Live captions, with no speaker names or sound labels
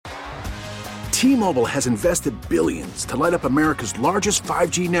T-Mobile has invested billions to light up America's largest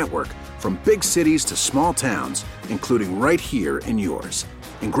 5G network, from big cities to small towns, including right here in yours.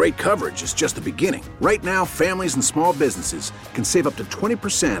 And great coverage is just the beginning. Right now, families and small businesses can save up to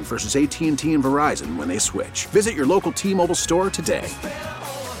 20% versus AT&T and Verizon when they switch. Visit your local T-Mobile store today.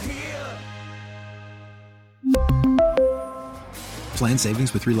 Plan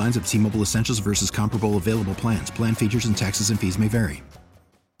savings with 3 lines of T-Mobile Essentials versus comparable available plans. Plan features and taxes and fees may vary.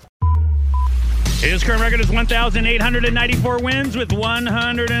 His current record is 1,894 wins with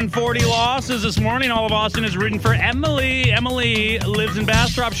 140 losses. This morning, all of Austin is rooting for Emily. Emily lives in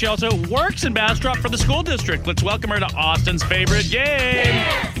Bastrop. She also works in Bastrop for the school district. Let's welcome her to Austin's favorite game.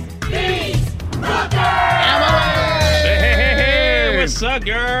 Yes, Emily! Hey, what's up,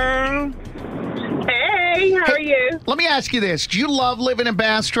 girl? Hey, how are you? Let me ask you this. Do you love living in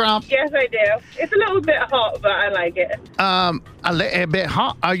Bastrop? Yes, I do. It's a little bit hot, but I like it. A bit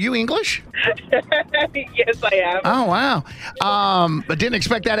hot. Are you English? Yes, I am. Oh, wow. But didn't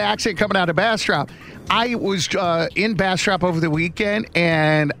expect that accent coming out of Bastrop. I was in Bastrop over the weekend,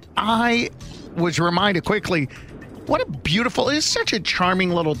 and I was reminded quickly, what a beautiful, it's such a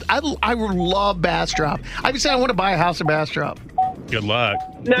charming little, I love Bastrop. I would say I want to buy a house in Bastrop. Good luck.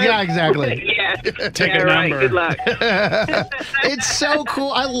 No, Yeah, exactly. yeah. Take a right. number. Good luck. It's so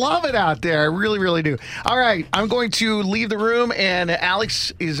cool. I love it out there. I really, really do. All right. I'm going to leave the room, and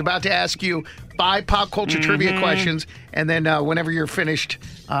Alex is about to ask you 5 pop culture trivia questions. And then whenever you're finished,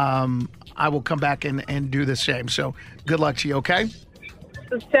 I will come back and do the same. So good luck to you, okay?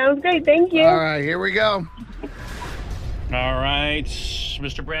 Sounds great. Thank you. All right. Here we go. All right.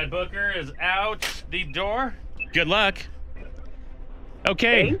 Mr. Brad Booker is out the door. Good luck.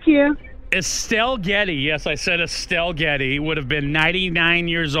 Okay. Thank you. Estelle Getty, yes, I said Estelle Getty, would have been 99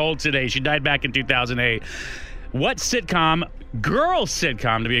 years old today. She died back in 2008. What sitcom, girls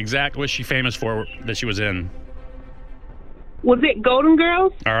sitcom to be exact, was she famous for that she was in? Was it Golden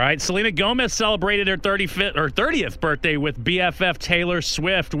Girls? All right. Selena Gomez celebrated her 30th birthday with BFF Taylor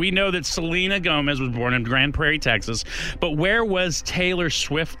Swift. We know that Selena Gomez was born in Grand Prairie, Texas. But where was Taylor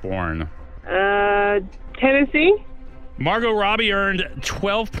Swift born? Tennessee? Margot Robbie earned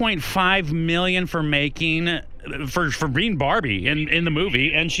 $12.5 million for being Barbie in the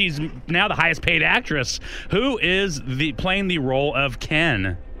movie, and she's now the highest paid actress. Who is playing the role of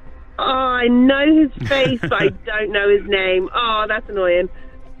Ken? Oh, I know his face, but I don't know his name. Oh, that's annoying.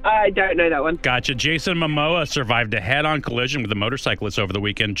 I don't know that one. Gotcha. Jason Momoa survived a head-on collision with a motorcyclist over the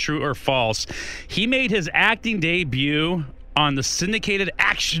weekend. True or false? He made his acting debut on the syndicated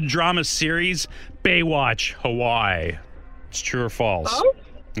action drama series Baywatch Hawaii. It's true or false? Oh?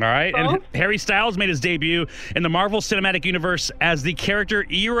 All right. False. And Harry Styles made his debut in the Marvel Cinematic Universe as the character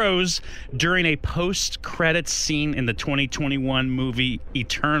Eros during a post-credits scene in the 2021 movie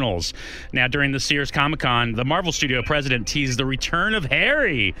Eternals. Now, during the Sears Comic-Con, the Marvel Studio president teased the return of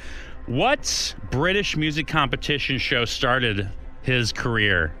Harry. What British music competition show started his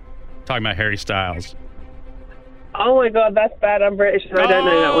career? Talking about Harry Styles. Oh, my God, that's bad. I'm British, and I don't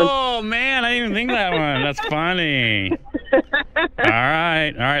know that one. Oh, man, I didn't even think of that one. That's funny. All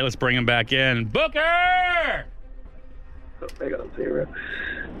right, let's bring him back in. Booker! Oh, I got 0.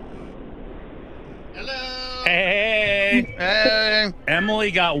 Hello. Hey. Hey.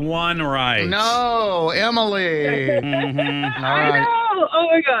 Emily got 1 right. No, Emily. Mm-hmm. All I right. know. Oh,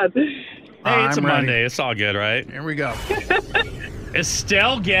 my God. Hey, it's I'm a ready. Monday. It's all good, right? Here we go.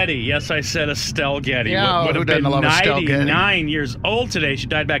 Estelle Getty. Yes, I said Estelle Getty. Yeah, would who have been doesn't love Estelle Getty? 99 years old today. She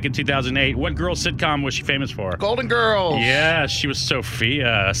died back in 2008. What girl sitcom was she famous for? Golden Girls. Yes, she was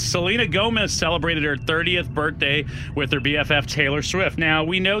Sophia. Selena Gomez celebrated her 30th birthday with her BFF Taylor Swift. Now,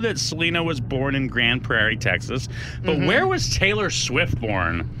 we know that Selena was born in Grand Prairie, Texas, but where was Taylor Swift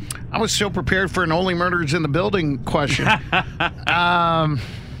born? I was so prepared for an Only Murders in the Building question.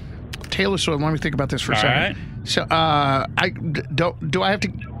 Taylor Swift. Let me think about this for a All second. right. So, I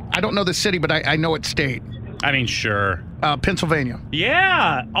don't know the city, but I know its state. I mean, sure. Pennsylvania.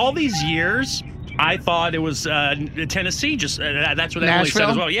 Yeah, all these years, I thought it was Tennessee. Just that's what Emily said Nashville?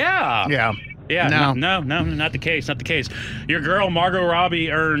 as well. Yeah. Yeah. Yeah, No. no, not the case, not the case. Your girl Margot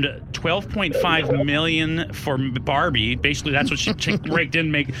Robbie earned $12.5 million for Barbie. Basically, that's what she raked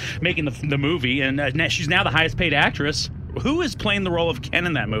in making the movie, and she's now the highest paid actress. Who is playing the role of Ken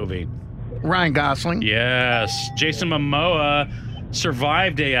in that movie? Ryan Gosling. Yes, Jason Momoa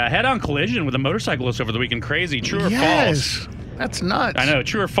survived a head-on collision with a motorcyclist over the weekend. Crazy. True or false? That's nuts. I know.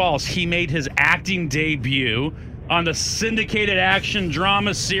 True or false? He made his acting debut on the syndicated action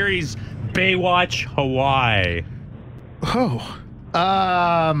drama series Baywatch Hawaii. Oh.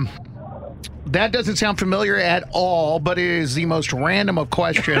 That doesn't sound familiar at all, but it is the most random of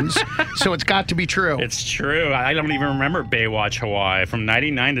questions, so it's got to be true. It's true. I don't even remember Baywatch Hawaii from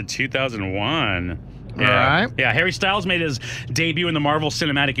 99 to 2001. Yeah. All right. Yeah, Harry Styles made his debut in the Marvel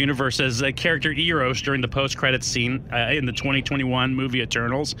Cinematic Universe as a character Eros during the post-credits scene in the 2021 movie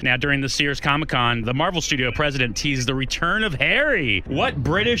Eternals. Now, during the Sears Comic-Con, the Marvel Studio president teased the return of Harry. What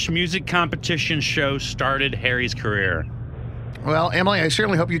British music competition show started Harry's career? Well, Emily, I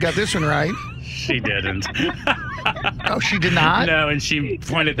certainly hope you got this one right. She didn't. Oh, she did not? No, and she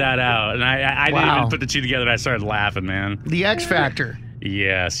pointed that out. And I didn't even put the two together, and I started laughing, man. The X Factor.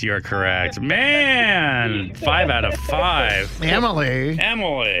 Yes, you're correct. Man, 5 out of 5. Emily.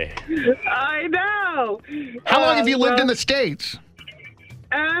 I know. How long have you lived in the States?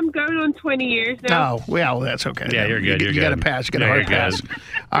 I'm going on 20 years now. Oh, well, that's okay. Yeah, you're good. You got to pass. You got a hard pass.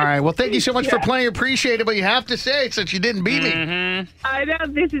 All right. Well, thank you so much for playing. Appreciate it. But you have to say it since you didn't beat me. I know.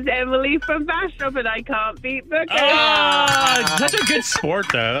 This is Emily from Bastrop, and I can't beat Booker. Oh, such a good sport,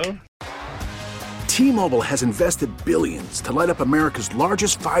 though. T-Mobile has invested billions to light up America's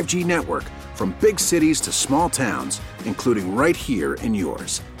largest 5G network, from big cities to small towns, including right here in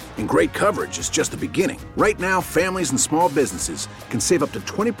yours. And great coverage is just the beginning. Right now, families and small businesses can save up to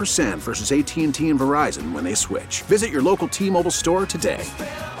 20% versus AT&T and Verizon when they switch. Visit your local T-Mobile store today.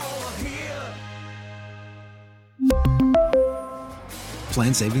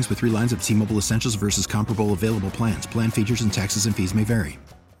 Plan savings with 3 lines of T-Mobile Essentials versus comparable available plans. Plan features and taxes and fees may vary.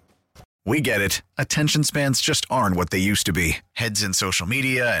 We get it. Attention spans just aren't what they used to be. Heads in social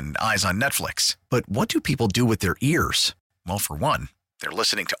media and eyes on Netflix. But what do people do with their ears? Well, for one, they're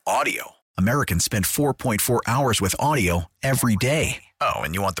listening to audio. Americans spend 4.4 hours with audio every day. Oh,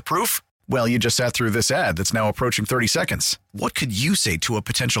 and you want the proof? Well, you just sat through this ad that's now approaching 30 seconds. What could you say to a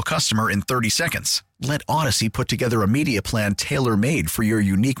potential customer in 30 seconds? Let Odyssey put together a media plan tailor-made for your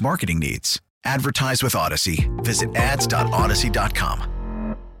unique marketing needs. Advertise with Odyssey. Visit ads.odyssey.com.